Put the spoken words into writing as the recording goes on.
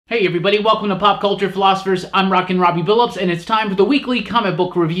Hey everybody, welcome to Pop Culture Philosophers. I'm Rockin Robbie Billups, and it's time for the weekly comic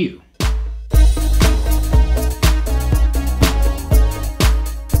book review.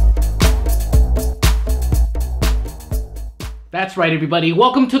 That's right everybody,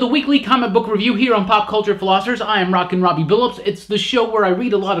 welcome to the weekly comic book review here on Pop Culture Philosophers. I am Rockin Robbie Billups. It's the show where I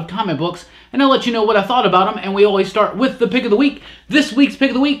read a lot of comic books, and I'll let you know what I thought about them, and we always start with the pick of the week. This week's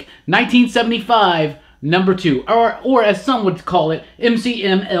pick of the week, 1975. Number 2, or as some would call it,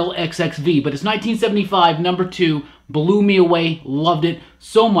 MCMLXXV, but it's 1975, number 2, blew me away, loved it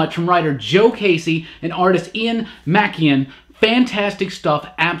so much, from writer Joe Casey and artist Ian McEwan. Fantastic stuff,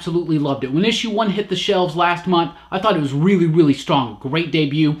 absolutely loved it. When issue 1 hit the shelves last month, I thought it was really strong. Great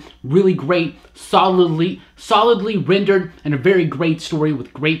debut, really great, solidly rendered, and a very great story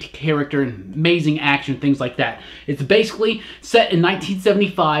with great character and amazing action, things like that. It's basically set in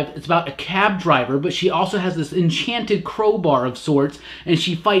 1975. It's about a cab driver, but she also has this enchanted crowbar of sorts, and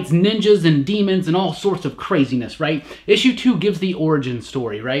she fights ninjas and demons and all sorts of craziness, right? Issue 2 gives the origin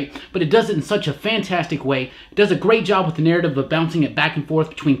story, right? But it does it in such a fantastic way. It does a great job with the narrative of bouncing it back and forth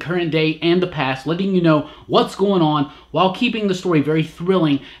between current day and the past, letting you know what's going on while keeping the story very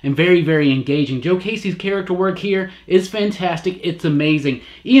thrilling and very engaging. Joe Casey's character work here is fantastic. It's amazing.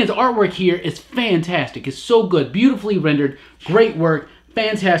 Ian's artwork here is fantastic. It's so good. Beautifully rendered. Great work.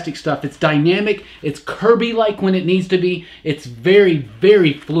 Fantastic stuff. It's dynamic. It's Kirby-like when it needs to be. It's very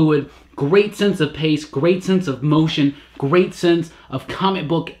fluid. Great sense of pace. Great sense of motion. Great sense of comic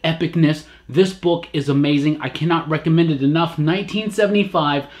book epicness. This book is amazing. I cannot recommend it enough.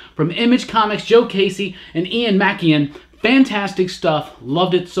 1975 from Image Comics, Joe Casey and Ian McEwan. Fantastic stuff.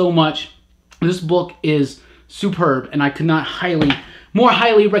 Loved it so much. This book is superb, and I could not more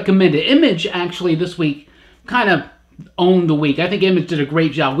highly recommend it. Image actually this week kind of owned the week. I think Image did a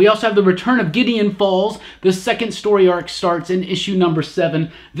great job. We also have the return of Gideon Falls. The second story arc starts in issue number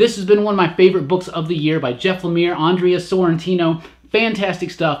 7. This has been one of my favorite books of the year by Jeff Lemire, Andrea Sorrentino.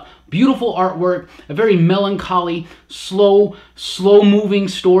 Fantastic stuff. Beautiful artwork, a very melancholy, slow-moving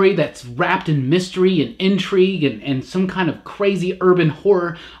story that's wrapped in mystery and intrigue and some kind of crazy urban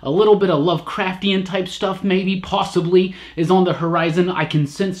horror. A little bit of Lovecraftian type stuff maybe, possibly, is on the horizon. I can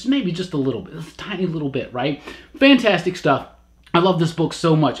sense maybe just a little bit, a tiny little bit, right? Fantastic stuff. I love this book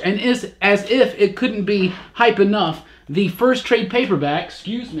so much. And as if it couldn't be hype enough, the first trade paperback,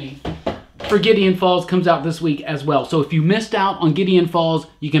 for Gideon Falls comes out this week as well. So if you missed out on Gideon Falls,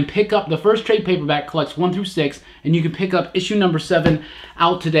 you can pick up the first trade paperback, collects 1 through 6, and you can pick up issue number 7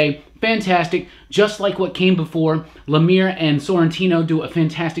 out today. Fantastic. Just like what came before, Lemire and Sorrentino do a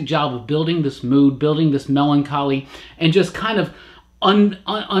fantastic job of building this mood, building this melancholy, and just kind of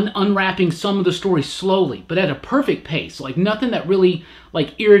unwrapping some of the story slowly, but at a perfect pace. Like nothing that really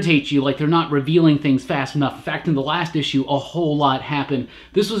irritates you, like they're not revealing things fast enough. In fact, in the last issue, a whole lot happened.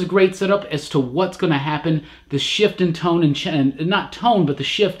 This was a great setup as to what's going to happen, the shift in tone and not tone, but the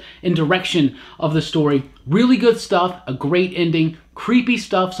shift in direction of the story. Really good stuff, a great ending, creepy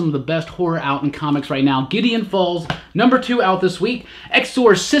stuff, some of the best horror out in comics right now. Gideon Falls, number 2 out this week.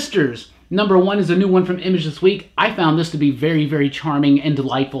 Exorsisters. Number 1 is a new one from Image this week. I found this to be very charming and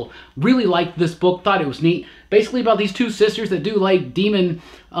delightful. Really liked this book, thought it was neat. Basically about these 2 sisters that do like demon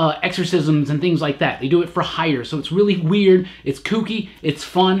exorcisms and things like that. They do it for hire, so it's really weird. It's kooky, it's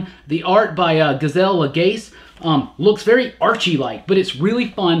fun. The art by Gazelle Lagace looks very Archie-like, but it's really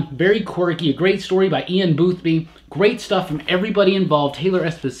fun, very quirky. A great story by Ian Boothby. Great stuff from everybody involved. Taylor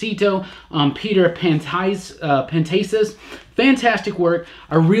Esposito, Peter Pantasis. Fantastic work.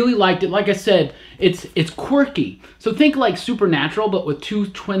 I really liked it. Like I said, it's quirky. So think like Supernatural, but with 2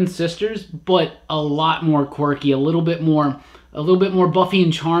 twin sisters, but a lot more quirky, a little bit more Buffy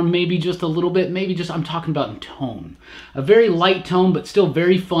and Charm, maybe just a little bit, I'm talking about in tone. A very light tone, but still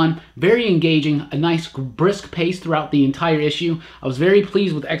very fun, very engaging, a nice brisk pace throughout the entire issue. I was very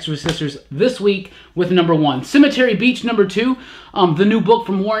pleased with Exorsisters this week with number 1. Cemetery Beach, number 2, the new book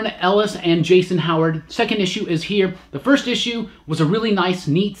from Warren Ellis and Jason Howard. Second issue is here. The first issue was a really nice,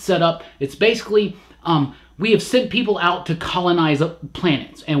 neat setup. It's basically, we have sent people out to colonize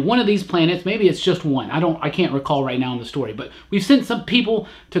planets, and one of these planets, maybe it's just one, I can't recall right now in the story, but we've sent some people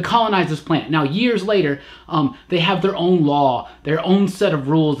to colonize this planet. Now, years later, they have their own law, their own set of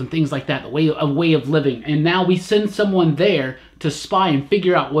rules and things like that, a way of living, and now we send someone there to spy and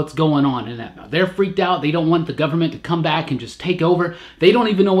figure out what's going on in that. They're freaked out. They don't want the government to come back and just take over. They don't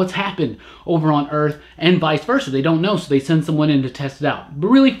even know what's happened over on Earth, and vice versa. They don't know, so they send someone in to test it out. But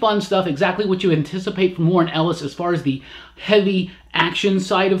really fun stuff, exactly what you anticipate from Warren Ellis as far as the heavy action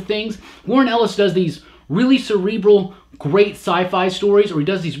side of things. Warren Ellis does these really cerebral, great sci-fi stories, or he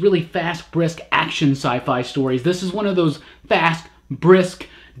does these really fast, brisk action sci-fi stories. This is one of those fast, brisk,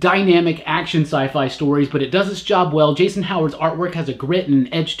 dynamic action sci-fi stories, but it does its job well. Jason Howard's artwork has a grit and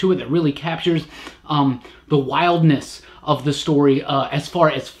an edge to it that really captures the wildness of the story as far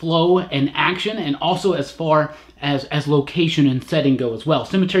as flow and action, and also as far as location and setting go as well.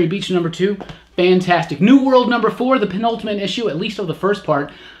 Cemetery Beach #2, fantastic. New World #4, the penultimate issue, at least of the first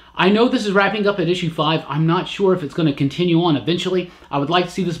part. I know this is wrapping up at issue 5. I'm not sure if it's going to continue on eventually. I would like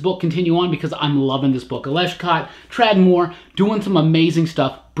to see this book continue on because I'm loving this book. Aleshkot, Tradd Moore, doing some amazing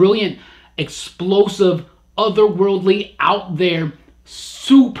stuff. Brilliant, explosive, otherworldly, out there,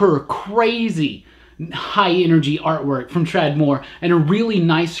 super crazy, high energy artwork from Tradd Moore, and a really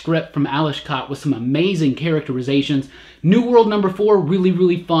nice script from Aleshkot with some amazing characterizations. New World #4, really,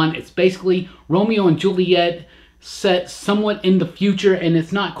 really fun. It's basically Romeo and Juliet set somewhat in the future, and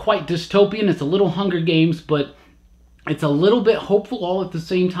it's not quite dystopian. It's a little Hunger Games, but it's a little bit hopeful all at the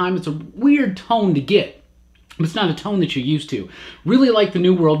same time. It's a weird tone to get. It's not a tone that you're used to. Really like the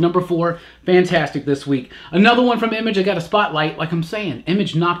New World #4. Fantastic this week. Another one from Image I got a spotlight. Like I'm saying,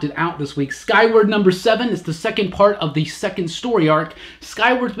 Image knocked it out this week. Skyward #7 is the second part of the second story arc.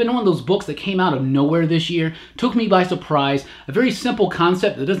 Skyward's been one of those books that came out of nowhere this year. Took me by surprise. A very simple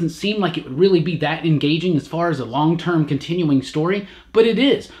concept that doesn't seem like it would really be that engaging as far as a long-term continuing story, but it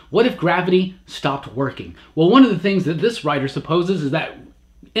is. What if gravity stopped working? Well, one of the things that this writer supposes is that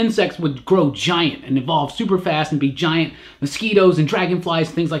insects would grow giant and evolve super fast and be giant mosquitoes and dragonflies,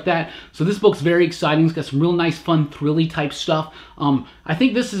 things like that. So this book's very exciting. It's got some real nice, fun, thrilly type stuff. I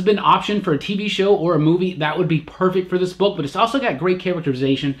think this has been optioned for a TV show or a movie. That would be perfect for this book, but it's also got great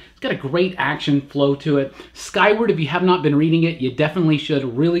characterization. It's got a great action flow to it. Skyward, if you have not been reading it, you definitely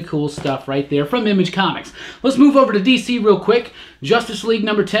should. Really cool stuff right there from Image Comics. Let's move over to DC real quick. Justice League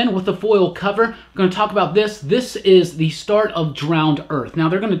 #10 with the foil cover. I'm going to talk about this. This is the start of Drowned Earth. Now,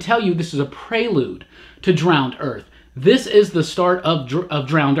 they're going to tell you this is a prelude to Drowned Earth. This is the start of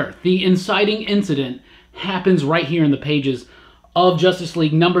Drowned Earth. The inciting incident happens right here in the pages of Justice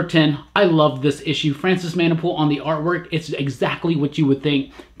League #10. I love this issue. Francis Manapul on the artwork. It's exactly what you would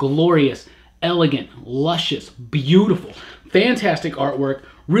think. Glorious, elegant, luscious, beautiful. Fantastic artwork.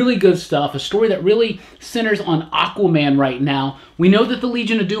 Really good stuff. A story that really centers on Aquaman right now. We know that the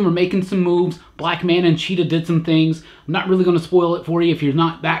Legion of Doom are making some moves. Black Manta and Cheetah did some things. I'm not really going to spoil it for you if you're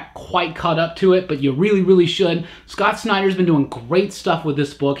not that quite caught up to it, but you really, really should. Scott Snyder's been doing great stuff with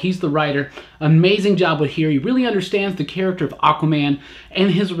this book. He's the writer. Amazing job with here. He really understands the character of Aquaman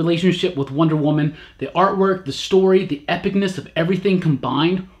and his relationship with Wonder Woman. The artwork, the story, the epicness of everything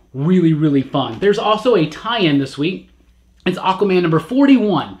combined. Really, really fun. There's also a tie-in this week. It's Aquaman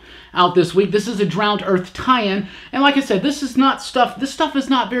 #41 out this week. This is a Drowned Earth tie-in. And like I said, this stuff is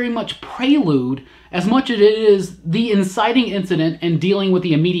not very much prelude as much as it is the inciting incident and dealing with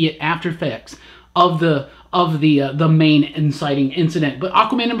the immediate after effects of the main inciting incident. But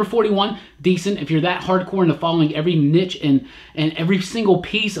Aquaman #41, decent. If you're that hardcore into following every niche and every single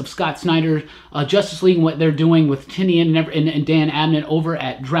piece of Scott Snyder's Justice League and what they're doing with Tinian and Dan Abnett over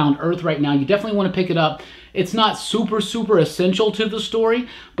at Drowned Earth right now, you definitely want to pick it up. It's not super essential to the story,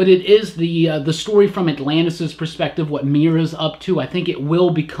 but it is the story from Atlantis' perspective, what Mira's up to. I think it will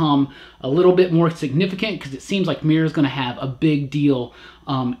become a little bit more significant because it seems like Mira's going to have a big deal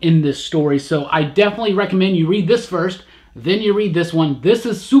in this story. So I definitely recommend you read this first, then you read this one. This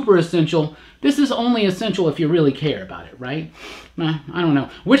is super essential. This is only essential if you really care about it, right? I don't know.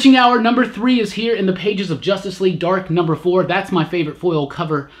 Witching Hour #3 is here in the pages of Justice League Dark #4. That's my favorite foil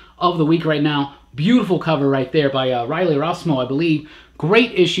cover of the week right now. Beautiful cover right there by Riley Rossmo, I believe.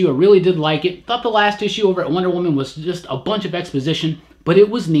 Great issue. I really did like it. Thought the last issue over at Wonder Woman was just a bunch of exposition, but it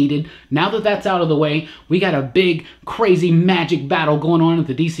was needed. Now that that's out of the way, we got a big, crazy magic battle going on at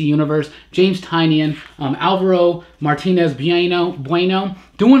the DC Universe. James Tynion, Alvaro Martinez Bueno,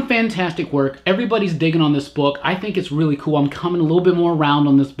 doing fantastic work. Everybody's digging on this book. I think it's really cool. I'm coming a little bit more around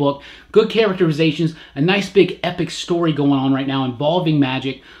on this book. Good characterizations, a nice big epic story going on right now involving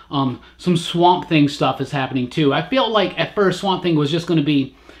magic. Some Swamp Thing stuff is happening too. I feel like at first Swamp Thing was just going to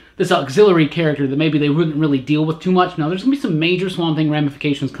be this auxiliary character that maybe they wouldn't really deal with too much. Now there's going to be some major Swamp Thing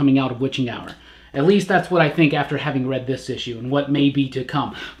ramifications coming out of Witching Hour. At least that's what I think after having read this issue and what may be to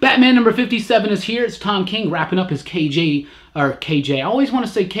come. Batman #57 is here. It's Tom King wrapping up his KJ. I always want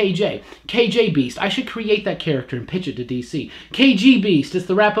to say KJ. KJ Beast. I should create that character and pitch it to DC. KG Beast. It's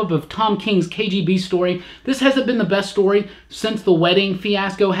the wrap-up of Tom King's KG Beast story. This hasn't been the best story since the wedding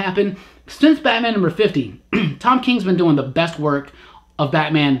fiasco happened. Since Batman #50, Tom King's been doing the best work of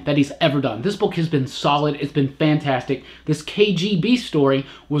Batman that he's ever done. This book has been solid. It's been fantastic. This KGB story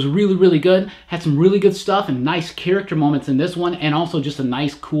was really, really good. Had some really good stuff and nice character moments in this one, and also just a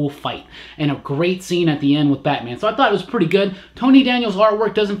nice, cool fight. And a great scene at the end with Batman. So I thought it was pretty good. Tony Daniel's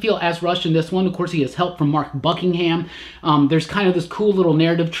artwork doesn't feel as rushed in this one. Of course, he has help from Mark Buckingham. There's kind of this cool little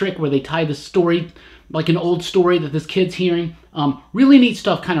narrative trick where they tie the story like an old story that this kid's hearing. Really neat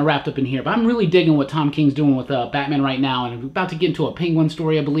stuff kind of wrapped up in here. But I'm really digging what Tom King's doing with Batman right now. And we're about to get into a Penguin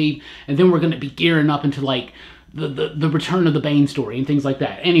story, I believe. And then we're going to be gearing up into like the Return of the Bane story and things like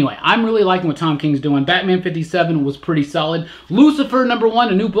that. Anyway, I'm really liking what Tom King's doing. Batman 57 was pretty solid. Lucifer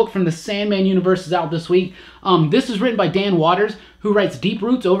 #1, a new book from the Sandman universe, is out this week. This is written by Dan Waters, who writes Deep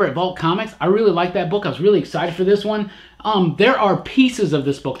Roots over at Vault Comics. I really like that book. I was really excited for this one. There are pieces of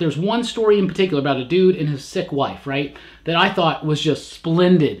this book. There's one story in particular about a dude and his sick wife, right? That I thought was just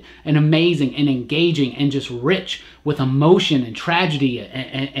splendid and amazing and engaging and just rich with emotion and tragedy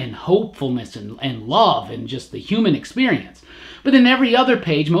and hopefulness and love and just the human experience. But then every other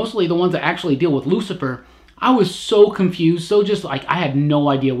page, mostly the ones that actually deal with Lucifer, I was so confused, so just like I had no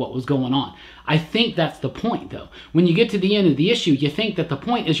idea what was going on. I think that's the point, though. When you get to the end of the issue, you think that the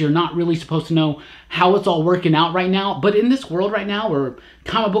point is you're not really supposed to know how it's all working out right now. But in this world right now where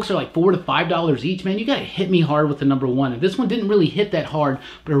comic books are like $4 to $5 each, man, you got to hit me hard with the #1. And this one didn't really hit that hard,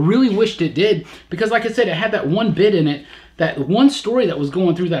 but I really wished it did. Because like I said, it had that one bit in it, that one story that was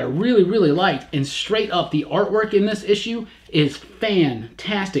going through that I really, really liked. And straight up, the artwork in this issue is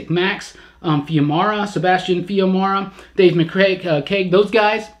fantastic. Max Fiumara, Sebastian Fiumara, Dave McCaig, those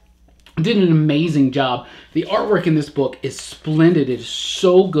guys did an amazing job. The artwork in this book is splendid. It is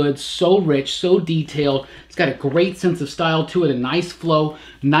so good, so rich, so detailed. It's got a great sense of style to it, a nice flow,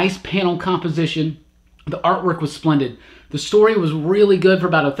 nice panel composition. The artwork was splendid. The story was really good for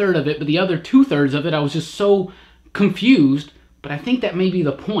about a third of it, but the other 2/3 of it, I was just so confused. But I think that may be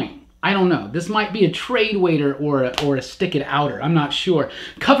the point. I don't know. This might be a trade waiter or a stick-it-outer. I'm not sure.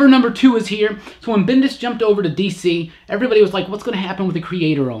 Cover #2 is here. So when Bendis jumped over to DC, everybody was like, what's going to happen with the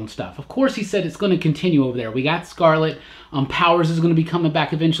creator-owned stuff? Of course, he said it's going to continue over there. We got Scarlet. Powers is going to be coming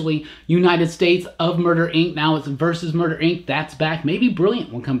back eventually. United States of Murder, Inc. Now it's Versus Murder, Inc. That's back. Maybe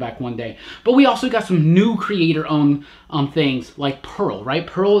Brilliant will come back one day. But we also got some new creator-owned things like Pearl, right?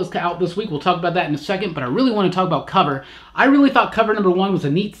 Pearl is out this week. We'll talk about that in a second, but I really want to talk about cover. I really thought cover #1 was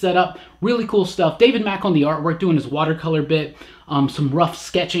a neat setup. Really cool stuff. David Mack on the artwork doing his watercolor bit. Some rough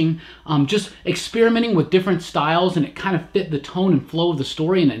sketching. Just experimenting with different styles, and it kind of fit the tone and flow of the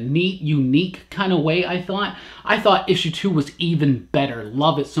story in a neat, unique kind of way, I thought. I thought issue 2 was even better.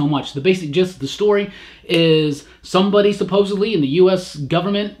 Love it so much. The basic gist of the story is somebody supposedly in the U.S.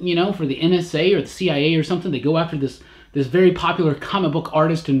 government, you know, for the NSA or the CIA or something, they go after this very popular comic book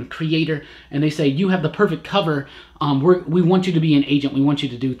artist and creator, and they say, you have the perfect cover. We want you to be an agent. We want you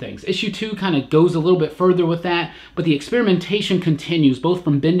to do things. Issue 2 kind of goes a little bit further with that, but the experimentation continues, both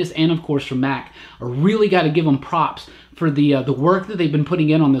from Bendis and, of course, from Mack. I really got to give them props for the work that they've been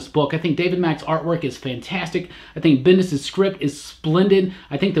putting in on this book. I think David Mack's artwork is fantastic. I think Bendis' script is splendid.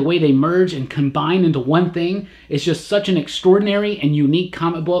 I think the way they merge and combine into one thing is just such an extraordinary and unique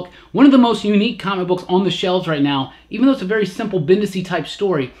comic book. One of the most unique comic books on the shelves right now, even though it's a very simple Bendis-y type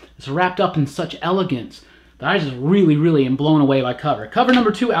story, it's wrapped up in such elegance that I just really, really am blown away by cover. Cover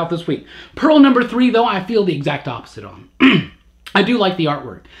 #2 out this week. Pearl #3, though, I feel the exact opposite on. I do like the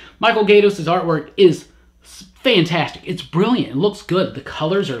artwork. Michael Gaydos' artwork is fantastic. It's brilliant. It looks good. The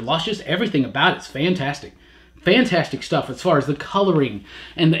colors are luscious. Everything about it's fantastic. Fantastic stuff as far as the coloring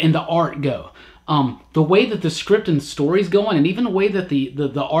and the art go. The way that the script and story's going, and even the way that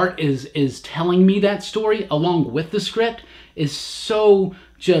the art is telling me that story along with the script is so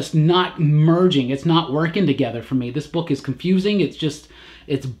just not merging. It's not working together for me. This book is confusing.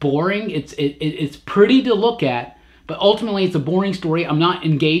 It's boring. It's pretty to look at, but ultimately it's a boring story. I'm not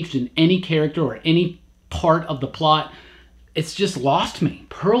engaged in any character or any part of the plot. It's just lost me.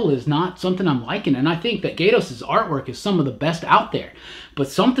 Pearl is not something I'm liking, and I think that Gaydos' artwork is some of the best out there. But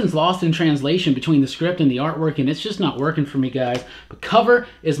something's lost in translation between the script and the artwork, and it's just not working for me, guys. But cover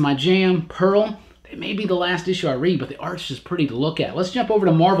is my jam. Pearl, it may be the last issue I read, but the art's just pretty to look at. Let's jump over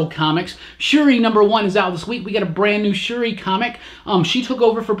to Marvel Comics. Shuri #1 is out this week. We got a brand new Shuri comic. She took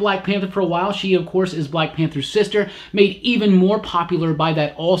over for Black Panther for a while. She, of course, is Black Panther's sister, made even more popular by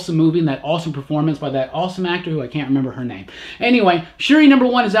that awesome movie and that awesome performance by that awesome actor who I can't remember her name. Anyway, Shuri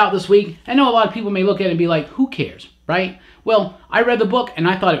 #1 is out this week. I know a lot of people may look at it and be like, who cares, right? Well, I read the book and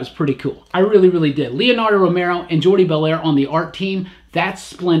I thought it was pretty cool. I really, really did. Leonardo Romero and Jordi Belair on the art team. That's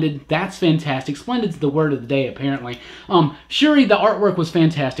splendid. That's fantastic. Splendid's the word of the day, apparently. Shuri, the artwork was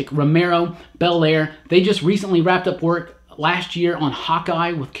fantastic. Romero, Belair, they just recently wrapped up work last year on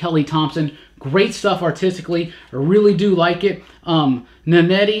Hawkeye with Kelly Thompson. Great stuff artistically. I really do like it.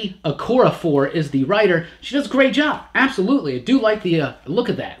 Nanette Okorafor is the writer. She does a great job. Absolutely. I do like the look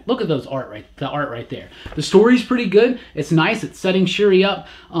at that. Look at those art right there. The story's pretty good. It's nice. It's setting Shuri up.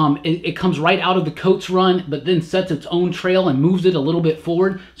 It comes right out of the Coates run, but then sets its own trail and moves it a little bit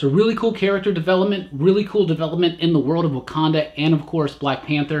forward. So really cool character development, really cool development in the world of Wakanda and of course Black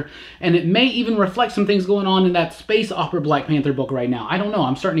Panther. And it may even reflect some things going on in that space opera Black Panther book right now. I don't know.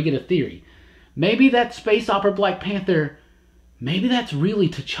 I'm starting to get a theory. Maybe that space opera Black Panther, maybe that's really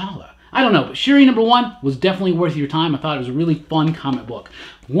T'Challa. I don't know, but Shuri #1 was definitely worth your time. I thought it was a really fun comic book.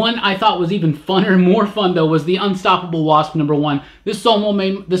 One I thought was even funner, more fun though, was the Unstoppable Wasp #1. This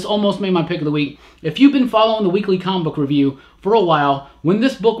almost made my pick of the week. If you've been following the weekly comic book review for a while, when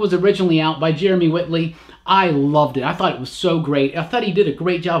this book was originally out by Jeremy Whitley, I loved it. I thought it was so great. I thought he did a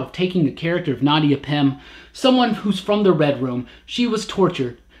great job of taking the character of Nadia Pym, someone who's from the Red Room. She was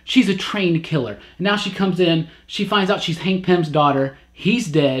tortured. She's a trained killer. And now she comes in, she finds out she's Hank Pym's daughter. He's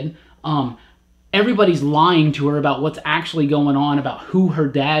dead. Everybody's lying to her about what's actually going on, about who her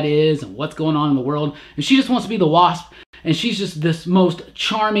dad is and what's going on in the world. And she just wants to be the Wasp. And she's just this most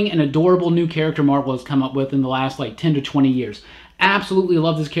charming and adorable new character Marvel has come up with in the last like 10 to 20 years. Absolutely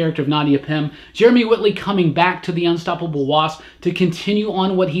love this character of Nadia Pym. Jeremy Whitley coming back to the Unstoppable Wasp to continue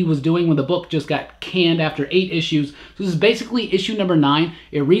on what he was doing when the book just got canned after 8 issues. So this is basically issue #9.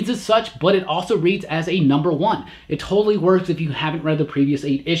 It reads as such, but it also reads as a #1. It totally works if you haven't read the previous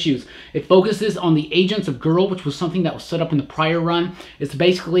 8 issues. It focuses on the Agents of Girl, which was something that was set up in the prior run. It's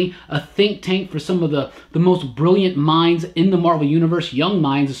basically a think tank for some of the most brilliant minds in the Marvel Universe, young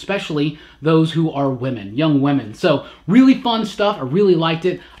minds, especially those who are women, young women. So really fun stuff. I really liked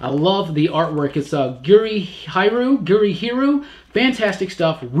it. I love the artwork. It's Gurihiru. Fantastic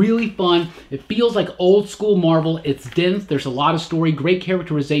stuff. Really fun. It feels like old school Marvel. It's dense. There's a lot of story, great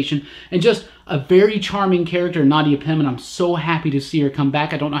characterization, and just a very charming character, Nadia Pym, and I'm so happy to see her come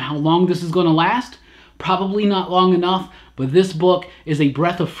back. I don't know how long this is going to last. Probably not long enough, but this book is a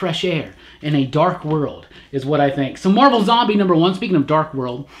breath of fresh air in a dark world, is what I think. So Marvel Zombie #1, speaking of dark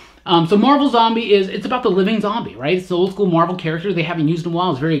world, so Marvel Zombie it's about the living zombie, right? It's the old school Marvel character they haven't used in a while. I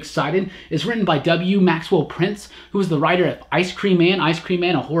was very excited. It's written by W. Maxwell Prince, who is the writer of Ice Cream Man,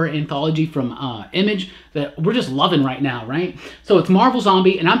 a horror anthology from Image that we're just loving right now, right? So it's Marvel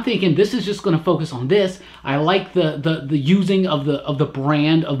Zombie, and I'm thinking this is just going to focus on this. I like the using of the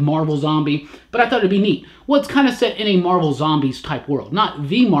brand of Marvel Zombie, but I thought it'd be neat. Well, it's kind of set in a Marvel Zombies type world, not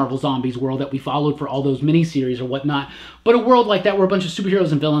the Marvel Zombies world that we followed for all those miniseries or whatnot, but a world like that where a bunch of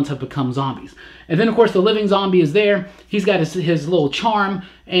superheroes and villains have become zombies. And then, of course, the living zombie is there. He's got his little charm,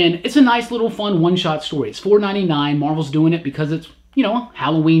 and it's a nice little fun one-shot story. It's $4.99. Marvel's doing it because it's, you know,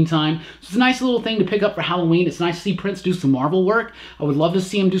 Halloween time. So it's a nice little thing to pick up for Halloween. It's nice to see Prince do some Marvel work. I would love to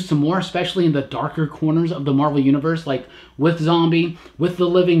see him do some more, especially in the darker corners of the Marvel Universe, like with Zombie, with the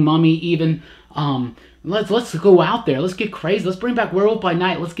Living Mummy even. Let's go out there. Let's get crazy. Let's bring back Werewolf by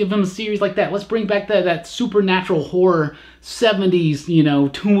Night. Let's give him a series like that. Let's bring back that supernatural horror 70s, you know,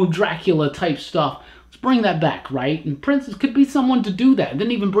 Tomb of Dracula type stuff. Let's bring that back, right? And Prince could be someone to do that. And then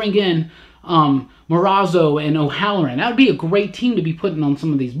even bring in Morazzo and O'Halloran. That would be a great team to be putting on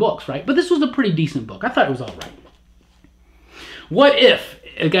some of these books, right? But this was a pretty decent book. I thought it was all right. What if?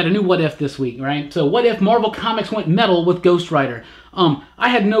 I got a new what if this week, right? So what if Marvel Comics went metal with Ghost Rider? I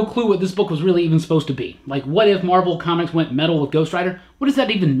had no clue what this book was really even supposed to be. Like, what if Marvel Comics went metal with Ghost Rider? What does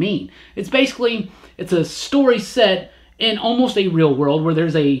that even mean? It's basically, it's a story set in almost a real world where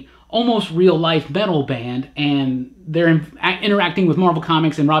there's a almost real life metal band and they're interacting with Marvel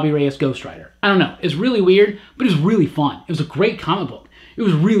Comics and Robbie Reyes Ghost Rider. I don't know. It's really weird, but it was really fun. It was a great comic book. It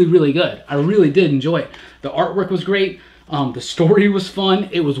was really, really good. I really did enjoy it. The artwork was great. The story was fun.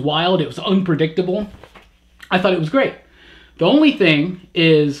 It was wild. It was unpredictable. I thought it was great. The only thing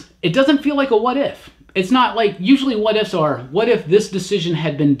is, it doesn't feel like a what if. It's not like, usually what ifs are, what if this decision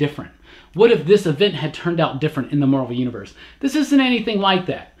had been different? What if this event had turned out different in the Marvel Universe? This isn't anything like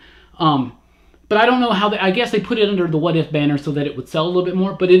that. But I don't know how I guess they put it under the what if banner so that it would sell a little bit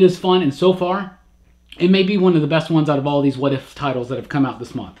more, but it is fun, and so far, it may be one of the best ones out of all these what if titles that have come out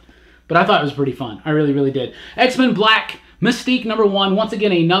this month. But I thought it was pretty fun. I really, really did. X-Men Black Mystique #1. Once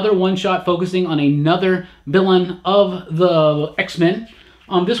again, another one-shot focusing on another villain of the X-Men.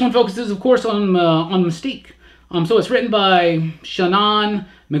 This one focuses, of course, on Mystique. So it's written by Shannon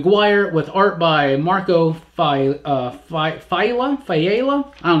McGuire with art by Marco Failla?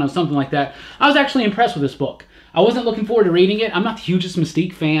 I don't know, something like that. I was actually impressed with this book. I wasn't looking forward to reading it. I'm not the hugest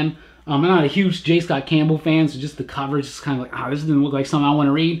Mystique fan. I'm not a huge J. Scott Campbell fan, so just the cover is just kind of like, this doesn't look like something I want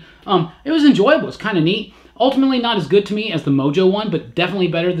to read. It was enjoyable. It's kind of neat. Ultimately not as good to me as the Mojo one, but definitely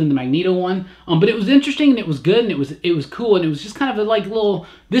better than the Magneto one. But it was interesting and it was good and it was cool, and it was just kind of a like little,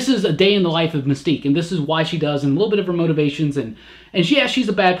 this is a day in the life of Mystique, and this is why she does, and a little bit of her motivations, and she's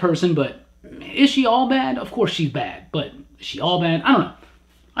a bad person, but is she all bad? Of course she's bad, but is she all bad? I don't know.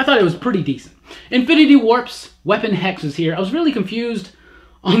 I thought it was pretty decent. Infinity Warps, Weapon Hex is here. I was really confused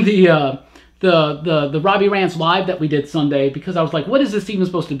on the Robbie Rants live that we did Sunday, because I was like, what is this even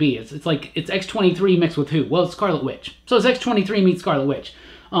supposed to be? It's like, it's X-23 mixed with who? Well, it's Scarlet Witch. So it's X-23 meets Scarlet Witch.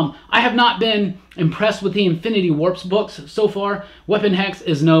 I have not been impressed with the Infinity Warps books so far. Weapon Hex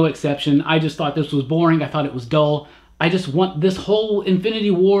is no exception. I just thought this was boring. I thought it was dull. I just want this whole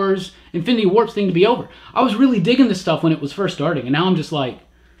Infinity Warps thing to be over. I was really digging this stuff when it was first starting, and now I'm just like,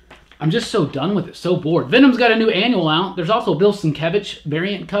 I'm just so done with it, so bored. Venom's got a new annual out. There's also a Bill Sienkiewicz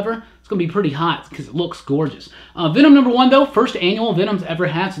variant cover. It's going to be pretty hot because it looks gorgeous. Venom #1, though, first annual Venom's ever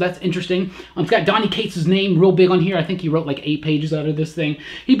had, so that's interesting. It's got Donny Cates' name real big on here. I think he wrote like 8 pages out of this thing.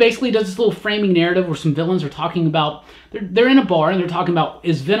 He basically does this little framing narrative where some villains are talking about, they're in a bar and they're talking about,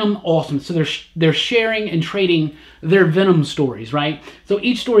 is Venom awesome? So they're sharing and trading their Venom stories, right? So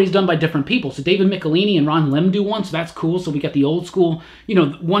each story is done by different people. So David Michelini and Ron Lim do one, so that's cool. So we got the old school, you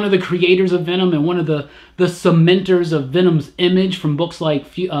know, one of the creators of Venom and one of the cementers of Venom's image from books like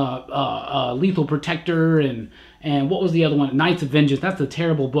Lethal Protector and what was the other one? Knights of Vengeance. That's a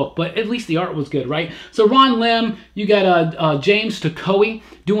terrible book, but at least the art was good, right? So Ron Lim, you got James Takoe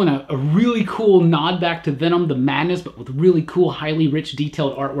doing a really cool nod back to Venom, the Madness, but with really cool, highly rich,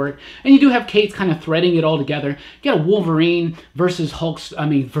 detailed artwork. And you do have Cates kind of threading it all together. You got a Wolverine versus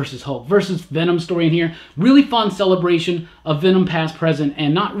Venom story in here. Really fun celebration of Venom past, present,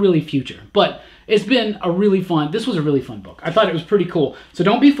 and not really future, but it's been a really fun, this was a really fun book. I thought it was pretty cool. So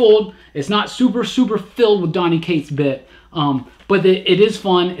don't be fooled. It's not super filled with Donny Cates bit, but it is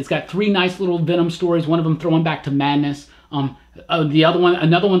fun. It's got 3 nice little Venom stories, one of them throwing back to Madness, the other one,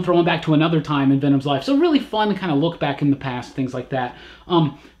 another one throwing back to another time in Venom's life. So really fun to kind of look back in the past, things like that.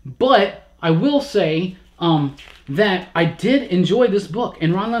 But I will say that I did enjoy this book,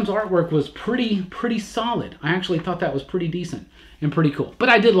 and Ron Lim's artwork was pretty solid. I actually thought that was pretty decent and pretty cool. But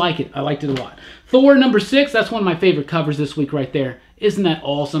I did like it. I liked it a lot. Thor #6, that's one of my favorite covers this week right there. Isn't that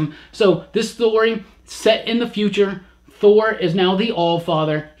awesome? So this story, set in the future, Thor is now the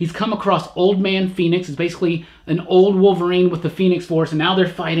All-Father. He's come across Old Man Phoenix. It's basically an old Wolverine with the Phoenix Force, and now they're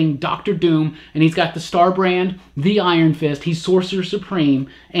fighting Dr. Doom, and he's got the Star Brand, the Iron Fist, he's Sorcerer Supreme,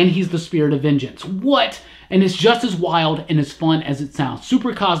 and he's the Spirit of Vengeance. What? And it's just as wild and as fun as it sounds.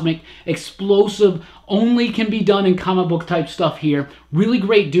 Super cosmic, explosive, only can be done in comic book type stuff here. Really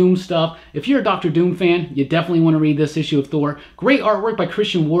great Doom stuff. If you're a Dr. Doom fan, you definitely want to read this issue of Thor. Great artwork by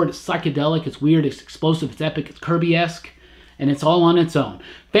Christian Ward. It's psychedelic, it's weird, it's explosive, it's epic, it's Kirby-esque, and it's all on its own.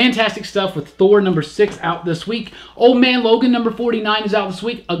 Fantastic stuff with Thor #6 out this week. Old Man Logan #49 is out this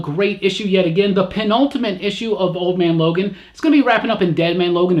week. A great issue yet again. The penultimate issue of Old Man Logan. It's going to be wrapping up in Dead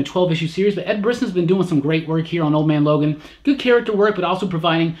Man Logan, a 12-issue series, but Ed Brisson's been doing some great work here on Old Man Logan. Good character work, but also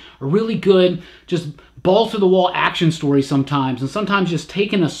providing a really good, just balls-to-the-wall action story sometimes, and sometimes just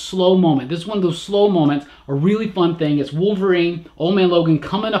taking a slow moment. This is one of those slow moments, a really fun thing. It's Wolverine, Old Man Logan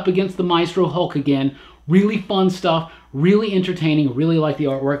coming up against the Maestro Hulk again. Really fun stuff, really entertaining, really like the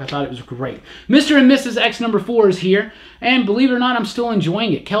artwork. I thought it was great. Mr. and Mrs. X #4 is here, and believe it or not, I'm still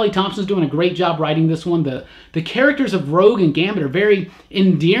enjoying it. Kelly Thompson's doing a great job writing this one. The characters of Rogue and Gambit are very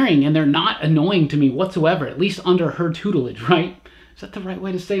endearing, and they're not annoying to me whatsoever, at least under her tutelage, right? Is that the right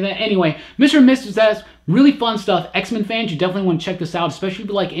way to say that? Anyway, Mr. and Mrs. X, really fun stuff. X-Men fans, you definitely want to check this out, especially if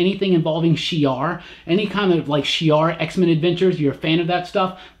you like anything involving Shi'ar, any kind of like Shi'ar X-Men adventures, you're a fan of that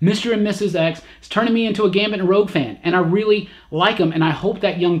stuff. Mr. and Mrs. X is turning me into a Gambit and Rogue fan, and I really like them, and I hope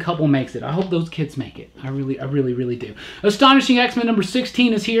that young couple makes it. I hope those kids make it. I really do. Astonishing X-Men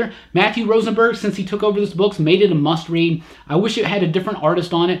 #16 is here. Matthew Rosenberg, since he took over this book, made it a must-read. I wish it had a different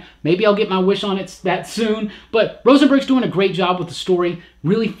artist on it. Maybe I'll get my wish on it that soon, but Rosenberg's doing a great job with the story.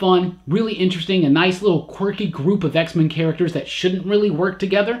 Really fun, really interesting, a nice little quirky group of X-Men characters that shouldn't really work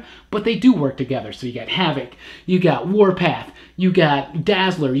together, but they do work together. So you got Havoc, you got Warpath, you got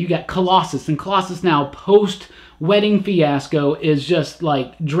Dazzler, you got Colossus, and Colossus now post-wedding fiasco is just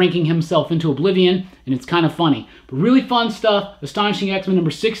like drinking himself into oblivion, and it's kind of funny. But really fun stuff. Astonishing X-Men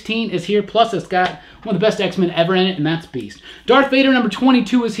 #16 is here, plus it's got one of the best X-Men ever in it, and that's Beast. Darth Vader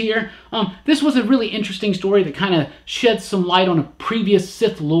 #22 is here. This was a really interesting story that kind of sheds some light on a previous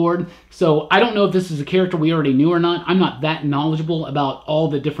Sith Lord So I don't know if this is a character we already knew or not. I'm not that knowledgeable about all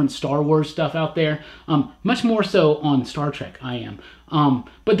the different Star Wars stuff out there. Much more so on Star Trek, I am.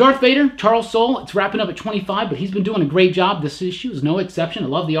 But Darth Vader, Charles Soule, it's wrapping up at 25, but he's been doing a great job. This issue is no exception. I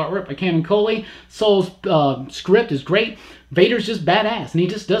love the artwork by Cameron Coley. Soule's script is great. Vader's just badass, and he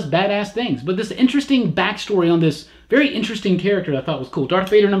just does badass things. But this interesting backstory on this very interesting character I thought was cool. Darth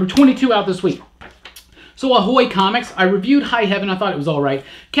Vader number 22 out this week. So Ahoy Comics, I reviewed High Heaven, I thought it was alright.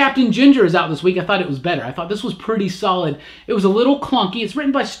 Captain Ginger is out this week, I thought it was better. I thought this was pretty solid. It was a little clunky. It's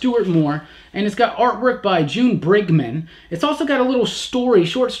written by Stuart Moore, and it's got artwork by June Brigman. It's also got a little story,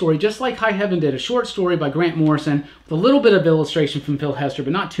 short story, just like High Heaven did, a short story by Grant Morrison, with a little bit of illustration from Phil Hester,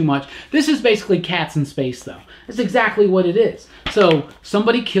 but not too much. This is basically Cats in Space, though. That's exactly what it is. So,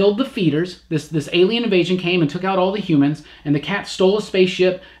 somebody killed the feeders, this alien invasion came and took out all the humans, and the cats stole a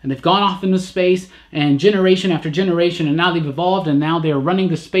spaceship, and they've gone off into space, and generation after generation, and now they've evolved, and now they're running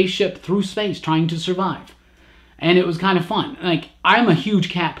the spaceship through space, trying to survive. And it was kind of fun. Like, I'm a huge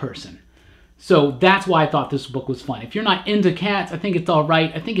cat person. So that's why I thought this book was fun. If you're not into cats, I think it's all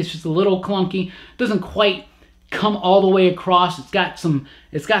right. I think it's just a little clunky. It doesn't quite come all the way across. It's got some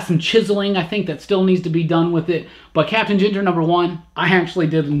chiseling, I think, that still needs to be done with it. But Captain Ginger number 1, I actually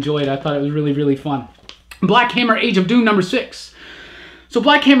did enjoy it. I thought it was really, really fun. Black Hammer Age of Doom number 6. So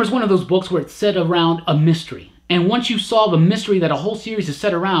Black Hammer is one of those books where it's set around a mystery. And once you solve a mystery that a whole series is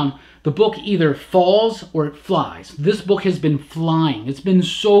set around, the book either falls or it flies. This book has been flying. It's been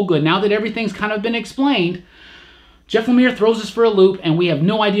so good. Now that everything's kind of been explained, Jeff Lemire throws us for a loop, and we have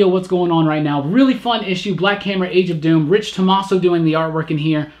no idea what's going on right now. Really fun issue, Black Hammer Age of Doom. Rich Tommaso doing the artwork in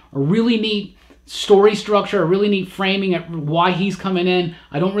here. A really neat story structure, a really neat framing at why he's coming in.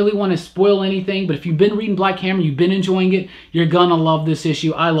 I don't really want to spoil anything, but if you've been reading Black Hammer, you've been enjoying it, you're gonna love this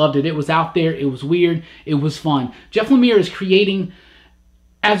issue. I loved it. It was out there. It was weird. It was fun. Jeff Lemire is creating,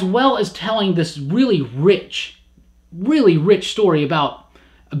 as well as telling this really rich story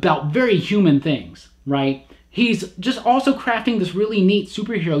about very human things, right? He's just also crafting this really neat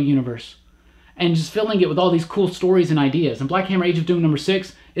superhero universe and just filling it with all these cool stories and ideas. And Black Hammer Age of Doom number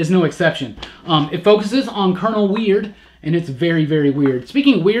 6 is no exception. It focuses on Colonel Weird, and it's very, very weird.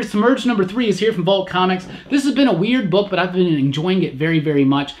 Speaking of weird, Submerged number 3 is here from Vault Comics. This has been a weird book, but I've been enjoying it very, very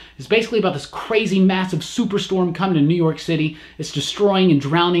much. It's basically about this crazy, massive superstorm coming to New York City. It's destroying and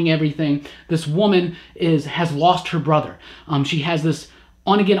drowning everything. This woman has lost her brother. She has this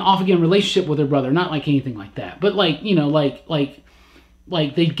on-again, off-again relationship with her brother. Not like anything like that, but like, you know, like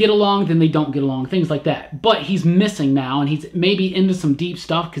they get along, then they don't get along, things like that. But he's missing now, and he's maybe into some deep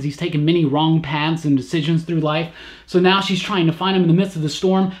stuff because he's taken many wrong paths and decisions through life. So now she's trying to find him in the midst of the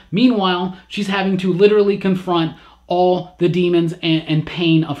storm. Meanwhile, she's having to literally confront all the demons and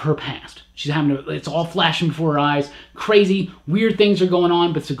pain of her past. She's having to, it's all flashing before her eyes. Crazy, weird things are going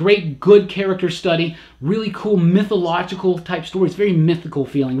on, but it's a great, good character study. Really cool mythological type story. It's very mythical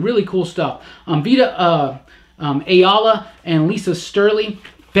feeling. Really cool stuff. Vita Ayala and Lisa Sturley.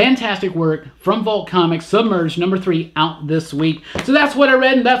 Fantastic work from Vault Comics. Submerged number 3 out this week. So that's what I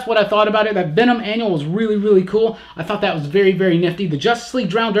read, and that's what I thought about it. That Venom Annual was really, really cool. I thought that was very, very nifty. The Justice League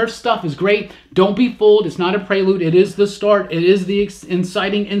Drowned Earth stuff is great. Don't be fooled. It's not a prelude. It is the start. It is the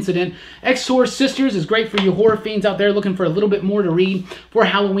inciting incident. Exorsisters is great for you horror fiends out there looking for a little bit more to read for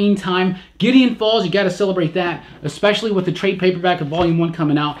Halloween time. Gideon Falls, you got to celebrate that, especially with the trade paperback of Volume 1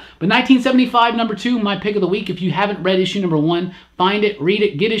 coming out. But 1975, number 2, my pick of the week. If you haven't read issue number 1, find it, read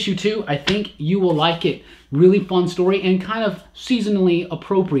it, get issue 2. I think you will like it. Really fun story and kind of seasonally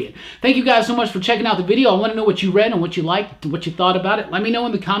appropriate. Thank you guys so much for checking out the video. I want to know what you read and what you liked, what you thought about it. Let me know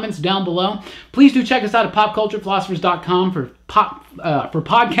in the comments down below. Please do check us out at popculturephilosophers.com for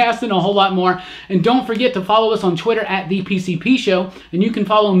podcasts and a whole lot more. And don't forget to follow us on Twitter at The PCP Show. And you can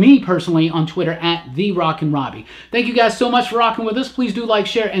follow me personally on Twitter at The Rockin Robbie. Thank you guys so much for rocking with us. Please do like,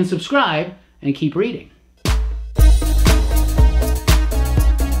 share, and subscribe, and keep reading.